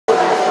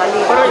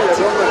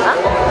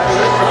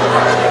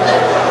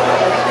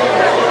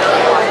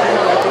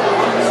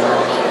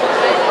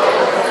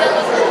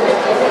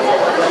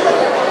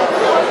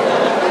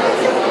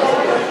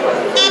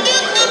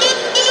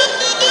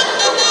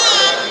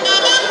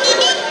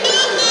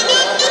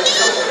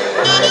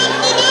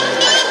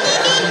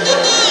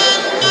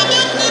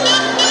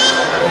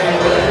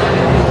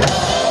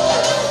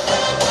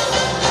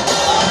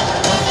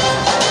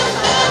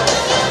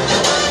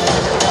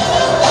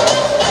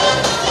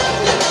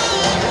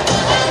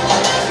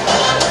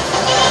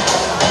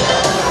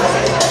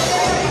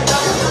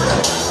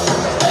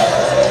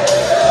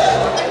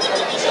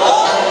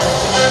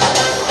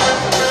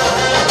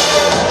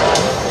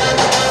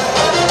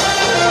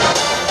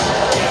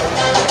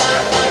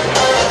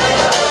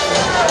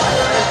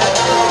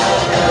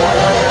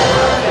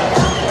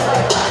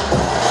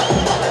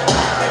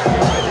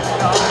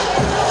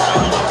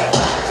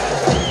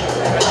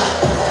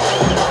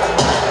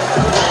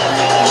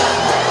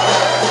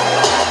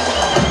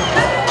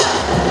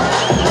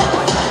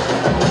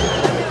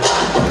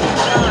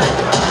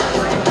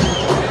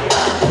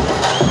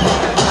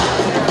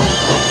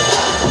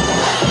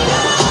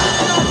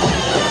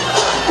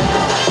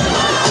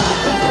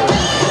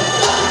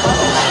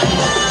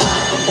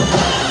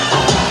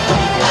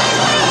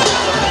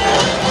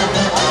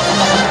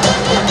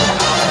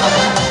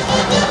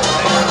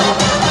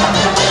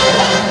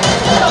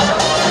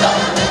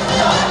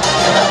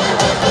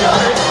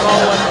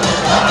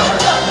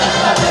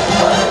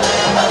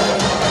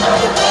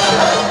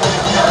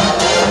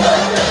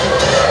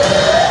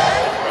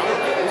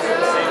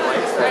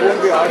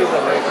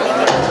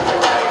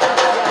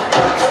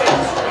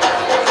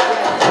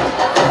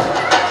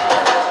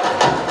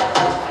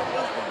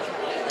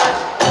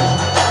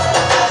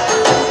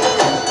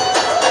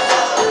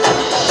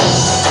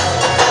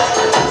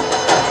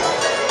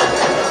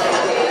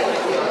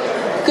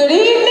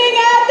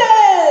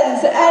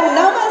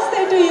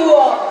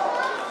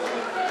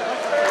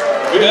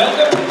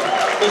Welcome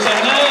to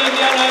Shehnai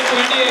India Night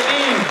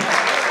 2018.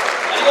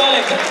 Are you all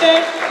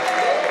excited?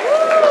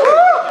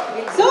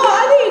 So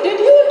Adi, did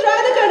you try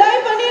the kadai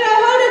paneer? I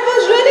heard it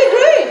was really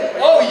great.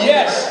 Oh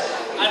yes,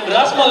 and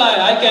rasmalai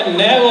I can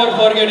never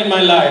forget in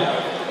my life.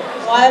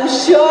 I'm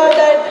sure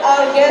that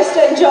our guest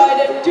enjoyed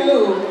it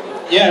too.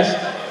 Yes,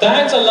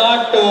 thanks a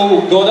lot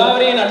to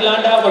Godavari in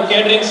Atlanta for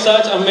catering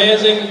such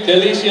amazing,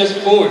 delicious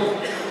food.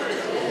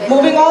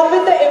 Moving on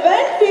with the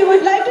event, we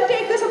would like to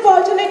take this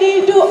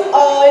opportunity to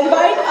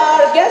invite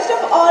our guest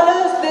of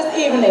honors this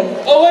evening.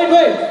 Oh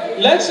wait,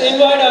 let's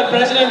invite our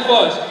president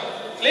first.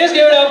 Please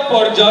give it up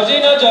for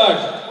Georgina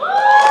George.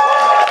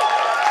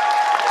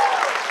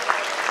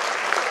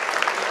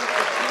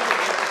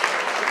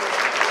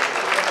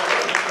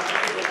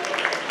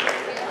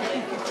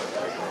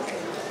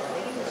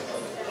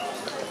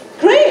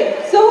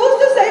 Great, so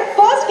who's the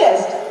first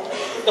guest?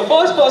 The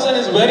first person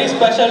is very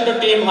special to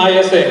Team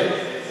ISA.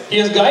 He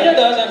has guided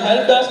us and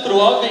helped us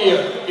throughout the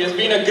year. He has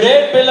been a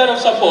great pillar of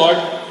support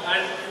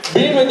and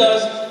been with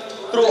us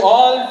through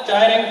all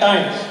tiring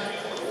times.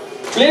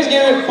 Please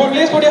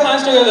put your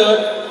hands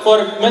together for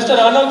Mr.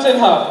 Arnold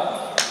Sinha.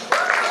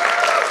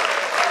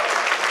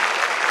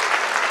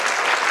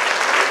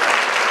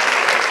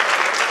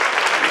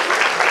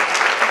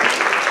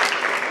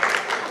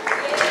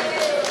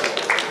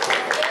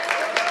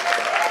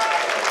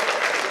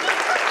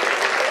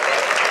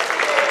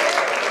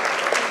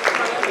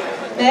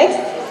 Next,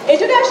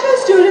 International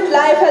Student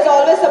Life has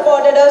always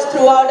supported us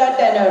throughout our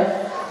tenure.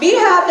 We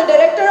have the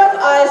Director of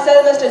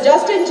ISL, Mr.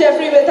 Justin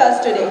Jeffrey, with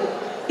us today.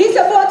 He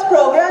supports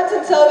programs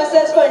and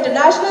services for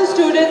international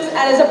students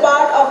and is a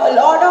part of a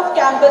lot of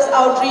campus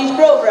outreach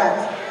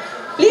programs.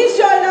 Please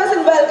join us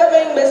in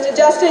welcoming Mr.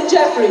 Justin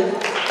Jeffrey.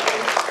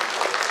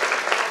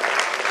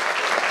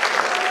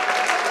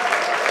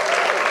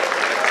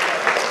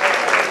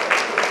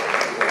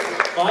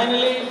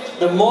 Finally,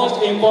 the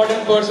most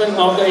important person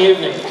of the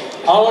evening,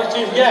 our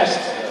chief guest.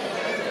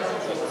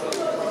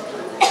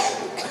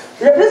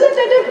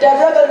 Representative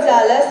Deborah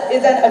Gonzalez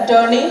is an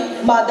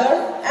attorney, mother,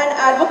 and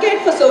advocate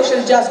for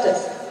social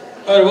justice.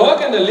 Her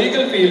work in the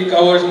legal field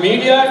covers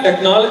media,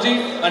 technology,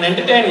 and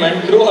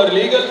entertainment through her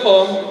legal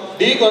firm,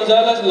 D.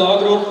 Gonzalez Law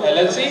Group,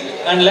 LLC,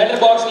 and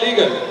Letterbox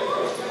Legal.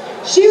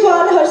 She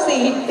won her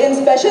seat in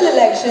special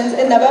elections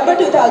in November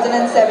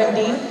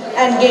 2017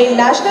 and gained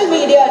national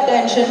media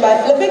attention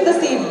by flipping the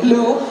seat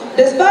blue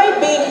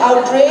despite being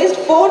outraged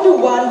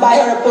 4-1 by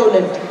her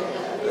opponent.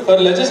 Her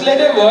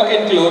legislative work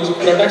includes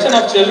protection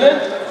of children,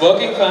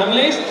 working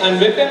families, and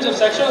victims of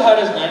sexual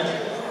harassment,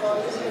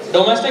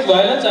 domestic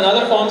violence, and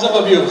other forms of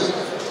abuse.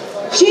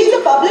 She is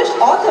a published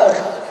author,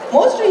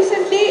 most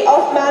recently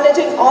of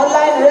managing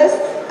online risk,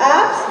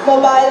 apps,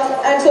 mobiles,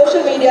 and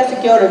social media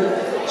security.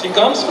 She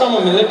comes from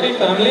a military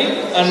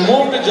family and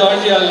moved to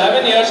Georgia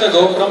 11 years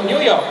ago from New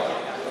York.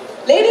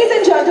 Ladies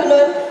and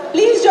gentlemen,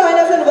 please join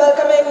us in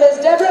welcoming Ms.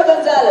 Deborah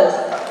Gonzalez.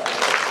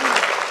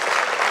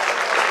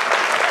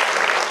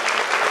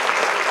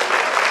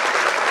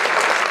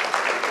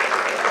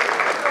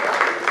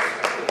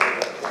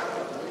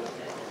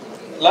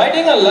 Lighting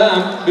lighting a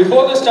lamp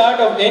before the start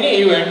of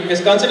any event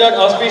is considered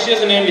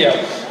auspicious in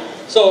India.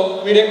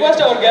 So, we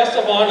request our guests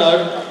of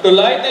honor to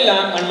light the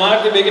lamp and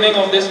mark the beginning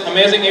of this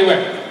amazing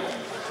event.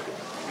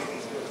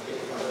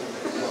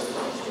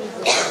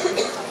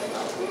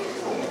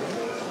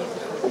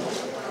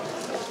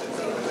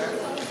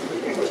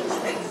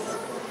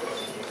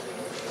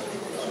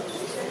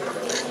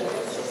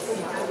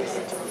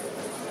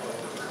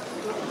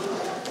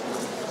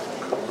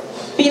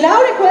 We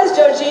now request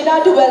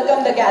Georgina to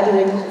welcome the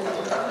gathering.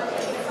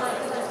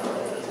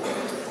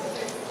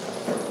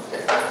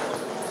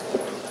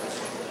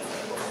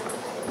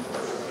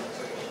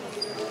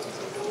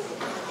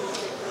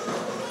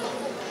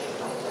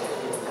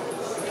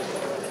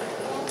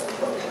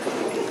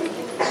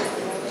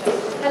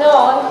 Hello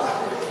all.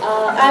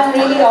 I'm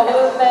really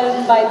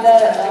overwhelmed by the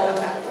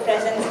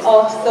presence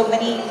of so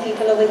many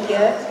people over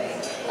here.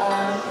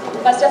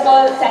 First of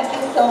all, thank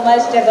you so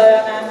much,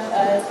 Deborah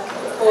ma'am,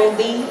 for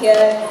being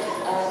here,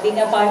 being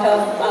a part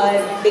of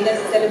our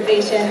biggest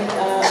celebration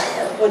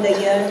for the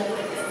year.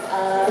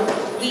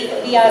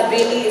 We are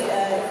really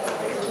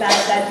glad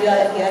that you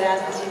are here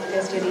as the chief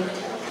guest today.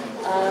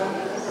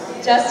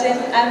 Justin,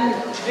 I'm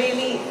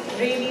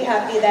really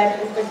happy that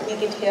you could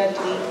make it here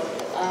today.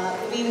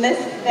 We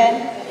missed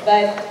Ben,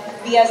 but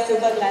we are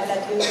super glad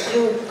that you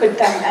could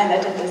come and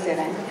attend this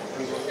event.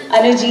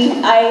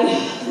 Anuji,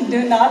 I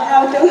do not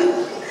have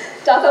to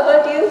talk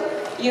about you.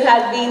 You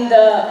have been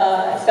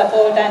the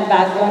support and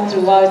backbone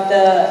throughout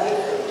the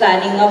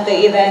planning of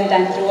the event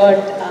and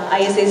throughout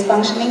ISA's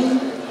functioning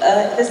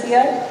this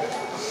year.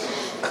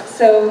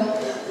 So,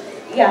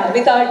 yeah,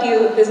 without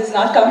you, this is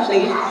not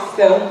complete.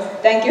 So,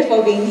 thank you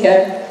for being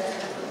here.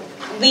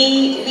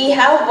 We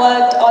have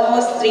worked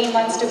almost 3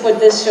 months to put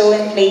this show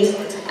in place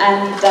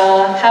and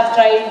have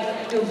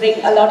tried to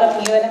bring a lot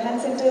of new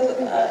elements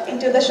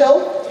into the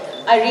show.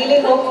 I really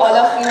hope all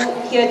of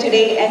you here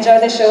today enjoy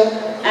the show,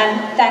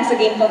 and thanks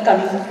again for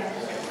coming.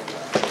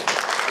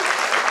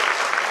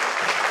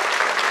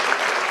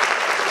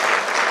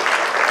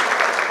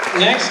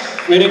 Next,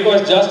 we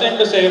request Justin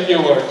to say a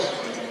few words.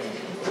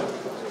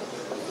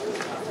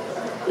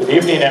 Good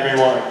evening,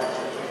 everyone.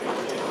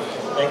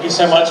 Thank you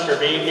so much for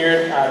being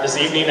here this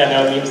evening. I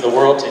know it means the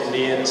world to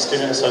Indian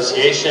Student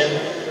Association.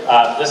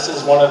 This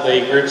is one of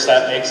the groups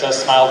that makes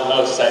us smile the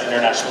most at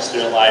International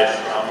Student Life.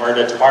 We're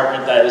a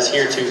department that is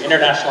here to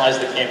internationalize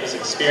the campus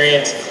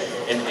experience,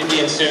 and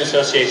Indian Student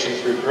Association,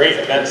 through great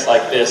events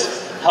like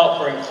this,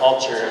 help bring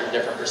culture and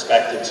different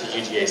perspective to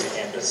UGA's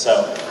campus.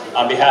 So,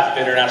 on behalf of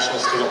International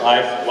Student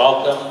Life,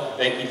 welcome.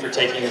 Thank you for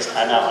taking this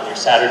time out on your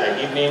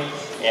Saturday evening,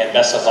 and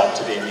best of luck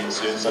to the Indian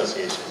Student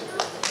Association.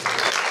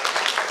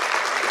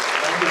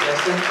 Thank you,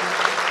 Justin.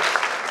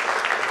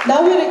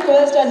 Now we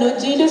request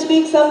Anuji to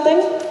speak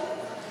something.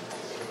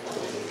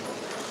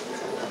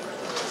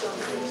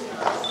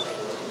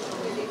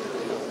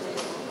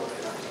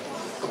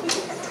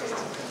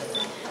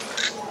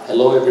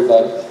 Hello,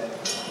 everybody.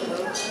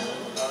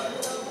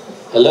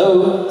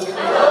 Hello.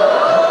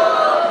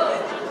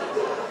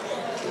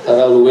 Thought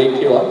I'll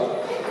wake you up.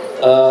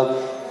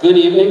 Good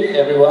evening,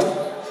 everyone,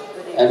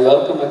 and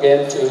welcome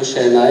again to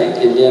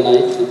Shehnai India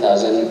Night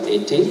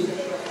 2018.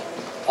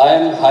 I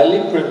am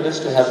highly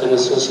privileged to have been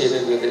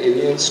associated with the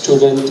Indian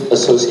Student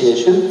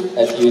Association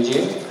at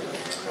UGA,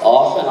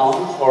 off and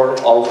on for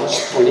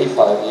almost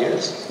 25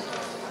 years.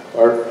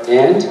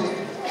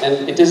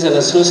 And it is an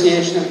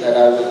association that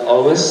I will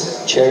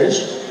always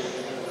cherish.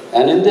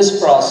 And in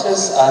this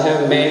process, I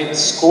have made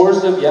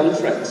scores of young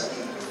friends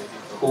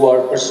who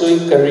are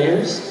pursuing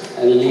careers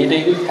and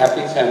leading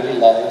happy family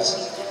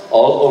lives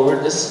all over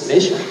this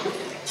nation.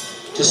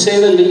 To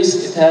say the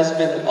least, it has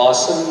been an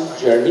awesome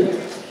journey.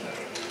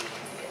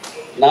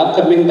 Now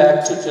coming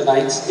back to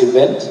tonight's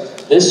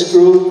event, this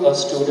group of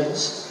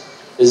students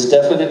is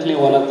definitely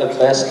one of the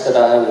best that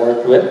I have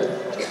worked with.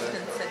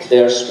 They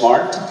are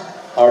smart,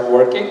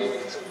 hardworking,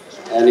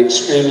 and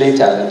extremely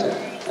talented,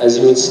 as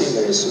you will see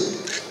very soon.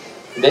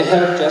 They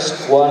have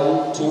just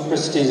won 2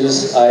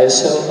 prestigious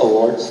ISL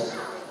awards,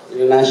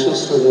 International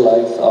Student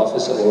Life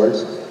Office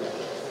Awards.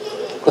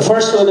 The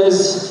first one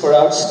is for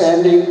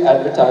Outstanding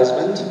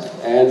Advertisement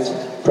and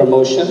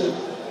Promotion.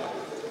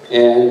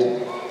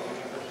 And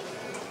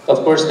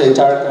of course, the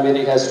entire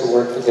committee has to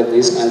work to get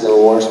these kinds of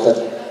awards, but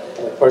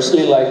I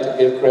personally like to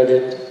give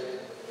credit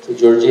to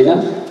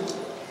Georgina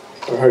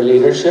for her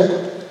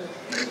leadership.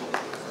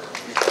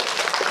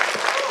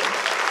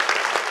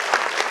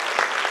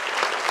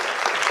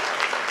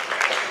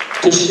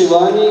 To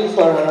Shivani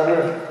for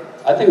her,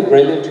 I think,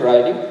 brilliant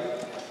writing.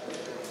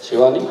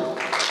 Shivani.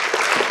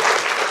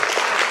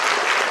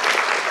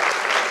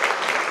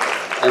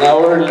 And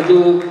our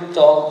little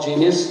tall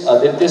genius,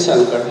 Aditya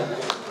Shankar,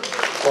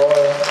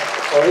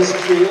 for his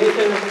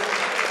creative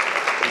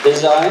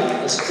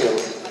design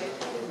skills.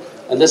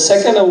 And the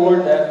second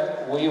award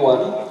that we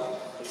won,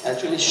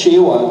 actually she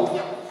won,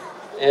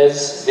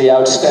 is the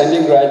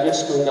Outstanding Graduate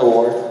Student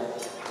Award.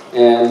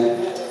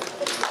 And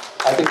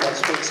I think that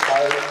speaks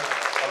highly.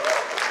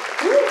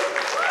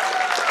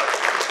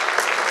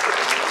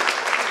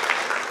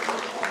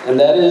 And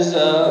that is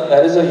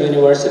a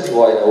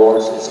university-wide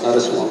award, so it's not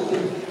a small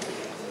thing.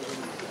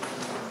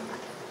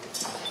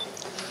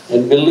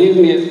 And believe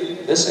me,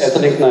 if this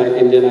ethnic night,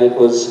 Indian night,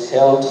 was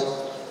held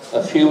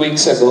a few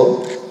weeks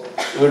ago,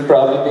 it would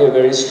probably be a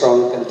very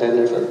strong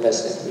contender for the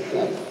best ethnic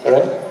night,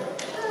 correct?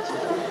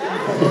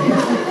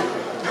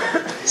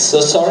 So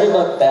sorry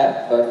about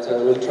that, but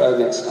we'll try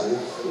next time.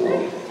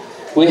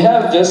 We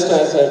have, just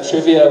as a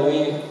trivia,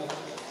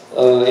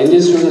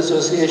 Indian Student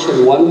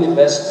Association won the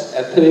Best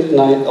Ethnic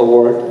Night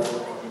Award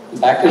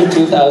back in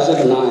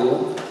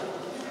 2009.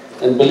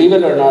 And believe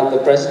it or not, the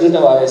president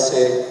of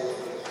ISA,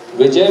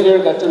 Vijay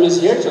Veergattam,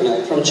 is here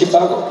tonight from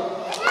Chicago.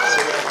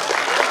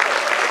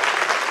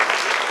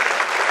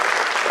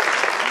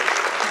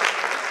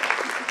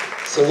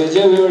 So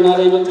Vijay, we were not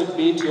able to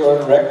beat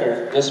your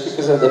record just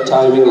because of the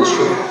timing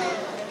issue.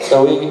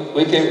 So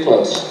we came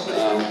close.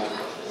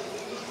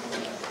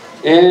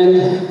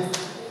 And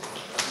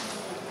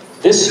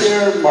this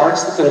year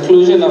marks the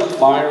conclusion of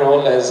my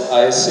role as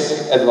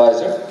ISA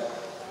advisor.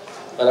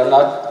 But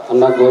I'm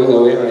not going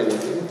away or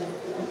anything.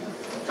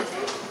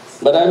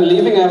 But I'm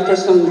leaving after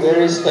some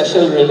very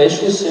special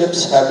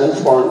relationships have been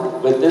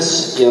formed with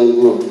this young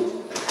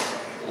group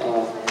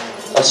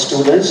of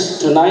students.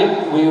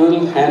 Tonight we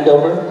will hand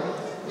over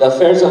the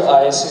affairs of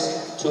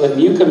ISA to a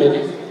new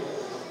committee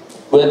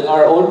with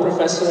our own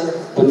Professor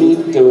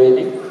Puneet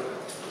Dwivedi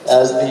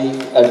as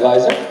the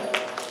advisor.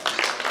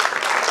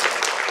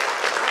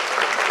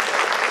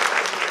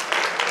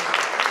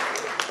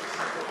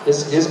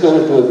 He's going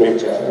to do a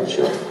great job, I'm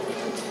sure.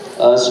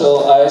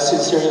 So I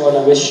sincerely want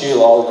to wish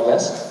you all the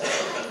best.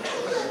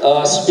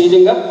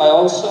 Speeding up, I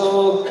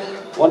also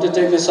want to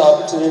take this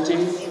opportunity,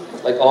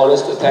 like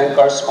always, to thank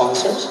our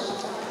sponsors,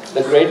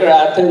 the Greater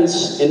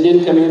Athens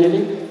Indian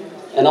community,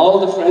 and all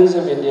the friends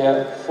of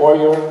India for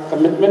your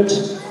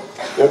commitment,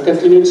 your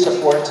continued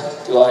support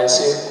to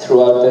ISA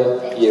throughout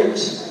the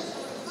years.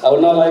 I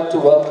would now like to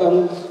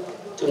welcome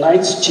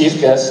tonight's chief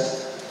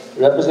guest,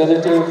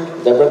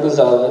 Representative Deborah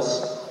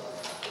Gonzalez,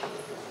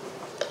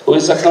 who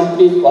is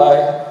accompanied by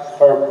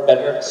her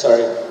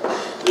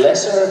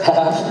lesser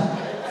half,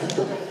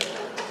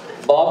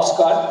 Bob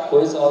Scott, who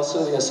is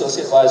also the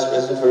Associate Vice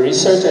President for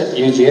Research at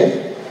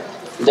UGA.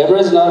 Deborah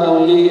is not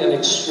only an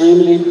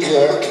extremely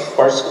dear,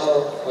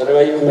 personal,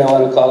 whatever you may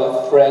want to call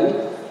it,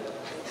 friend,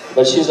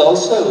 but she's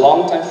also a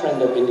longtime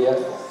friend of India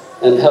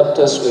and helped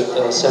us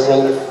with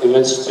several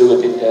events to do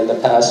with India in the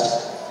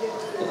past.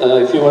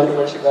 If you wonder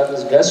where she got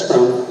this dress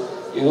from,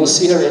 you will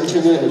see her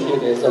interview in a few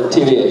days on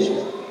TV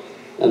Asia.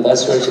 And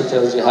that's where she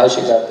tells you how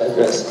she got that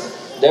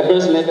dress.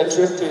 Deborah's made a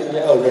trip to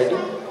India already.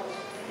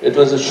 It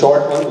was a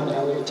short one, but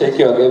I'm going to take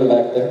you again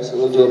back there, so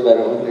we'll do a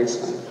better one next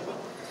time.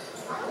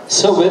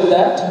 So with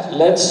that,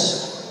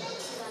 let's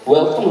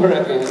welcome her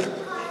again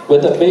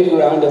with a big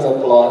round of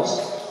applause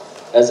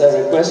as I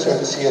request her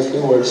to say a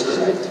few words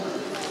tonight.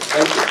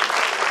 Thank you.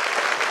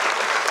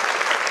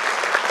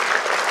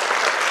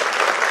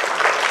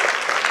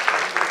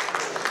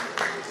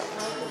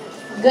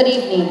 Good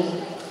evening.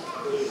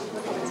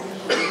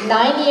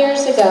 9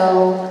 years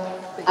ago,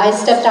 I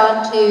stepped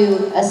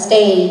onto a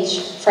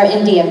stage for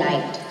India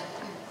Night.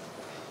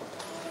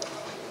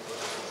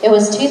 It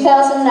was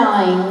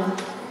 2009,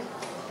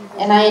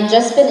 and I had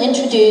just been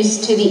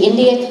introduced to the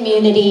India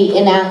community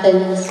in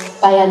Athens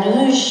by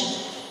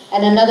Anuj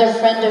and another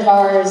friend of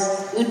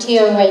ours,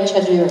 Utio Ray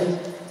Chaduri.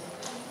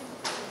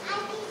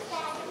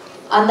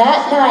 On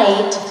that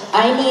night,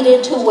 I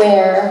needed to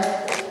wear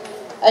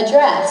a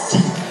dress.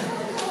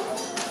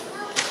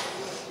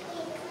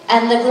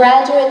 And the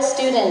graduate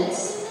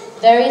students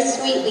very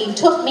sweetly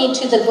took me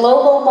to the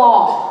Global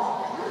Mall.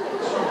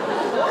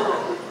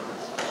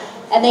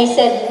 And they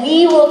said,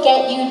 "We will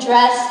get you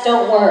dressed,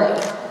 don't worry."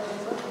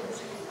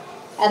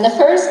 And the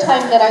first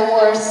time that I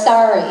wore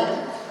sari,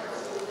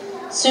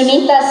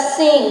 Sunita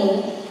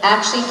Singh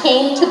actually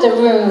came to the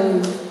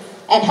room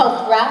and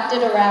helped wrap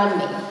it around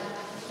me.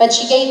 But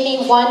she gave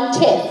me one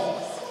tip.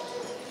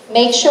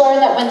 Make sure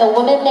that when the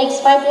woman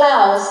makes my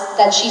blouse,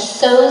 that she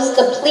sews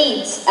the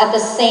pleats at the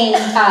same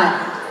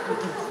time.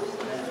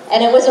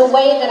 And it was a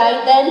way that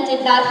I then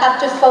did not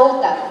have to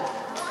fold them.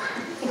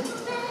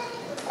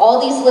 All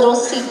these little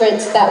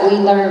secrets that we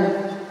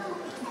learn.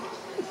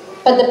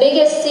 But the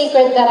biggest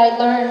secret that I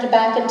learned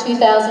back in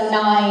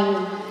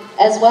 2009,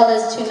 as well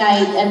as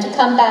tonight, and to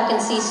come back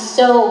and see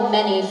so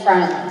many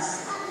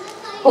friends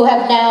who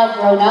have now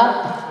grown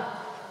up,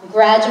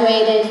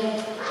 graduated,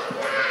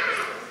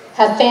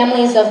 have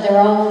families of their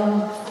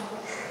own,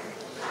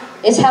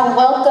 is how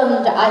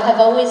welcomed I have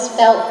always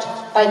felt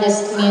by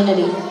this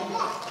community.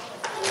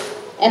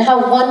 And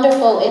how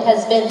wonderful it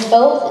has been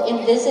both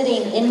in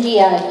visiting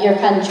India, your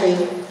country,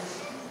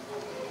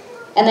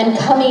 and then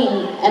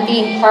coming and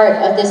being part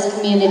of this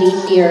community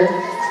here.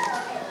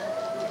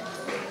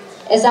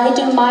 As I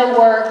do my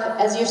work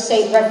as your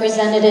state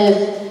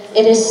representative,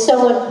 it is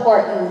so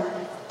important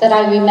that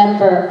I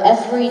remember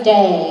every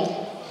day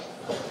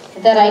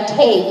that I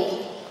take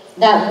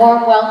that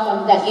warm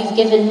welcome that you've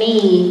given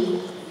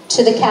me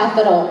to the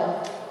Capitol,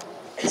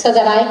 so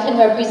that I can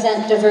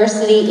represent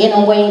diversity in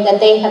a way that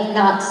they have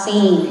not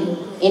seen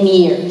in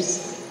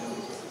years.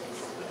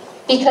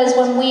 Because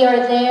when we are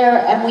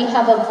there and we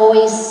have a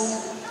voice,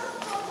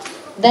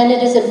 then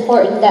it is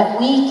important that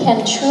we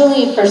can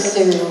truly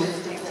pursue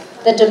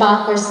the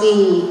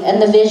democracy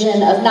and the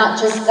vision of not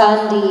just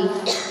Gandhi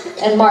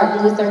and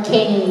Martin Luther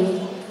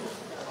King,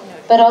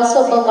 but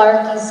also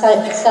Balarki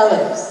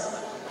Sellers,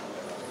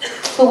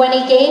 who when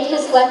he gave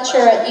his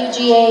lecture at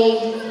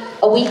UGA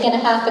a week and a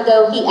half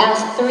ago, he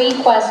asked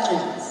 3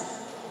 questions.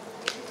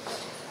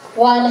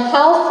 1,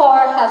 how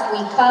far have we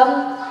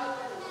come?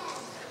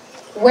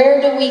 Where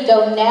do we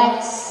go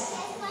next?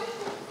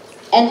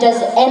 And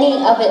does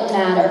any of it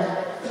matter?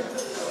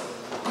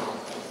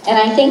 And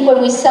I think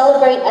when we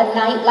celebrate a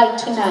night like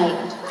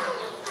tonight,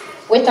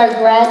 with our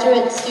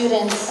graduate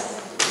students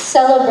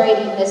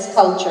celebrating this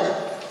culture,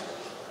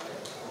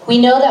 we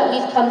know that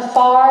we've come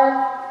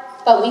far,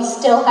 but we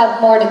still have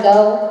more to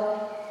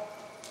go.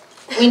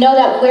 We know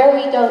that where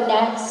we go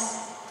next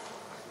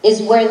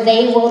is where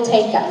they will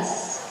take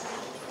us.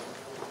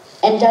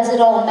 And does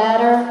it all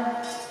matter?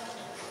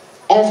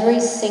 Every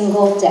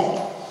single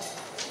day.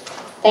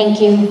 Thank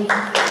you.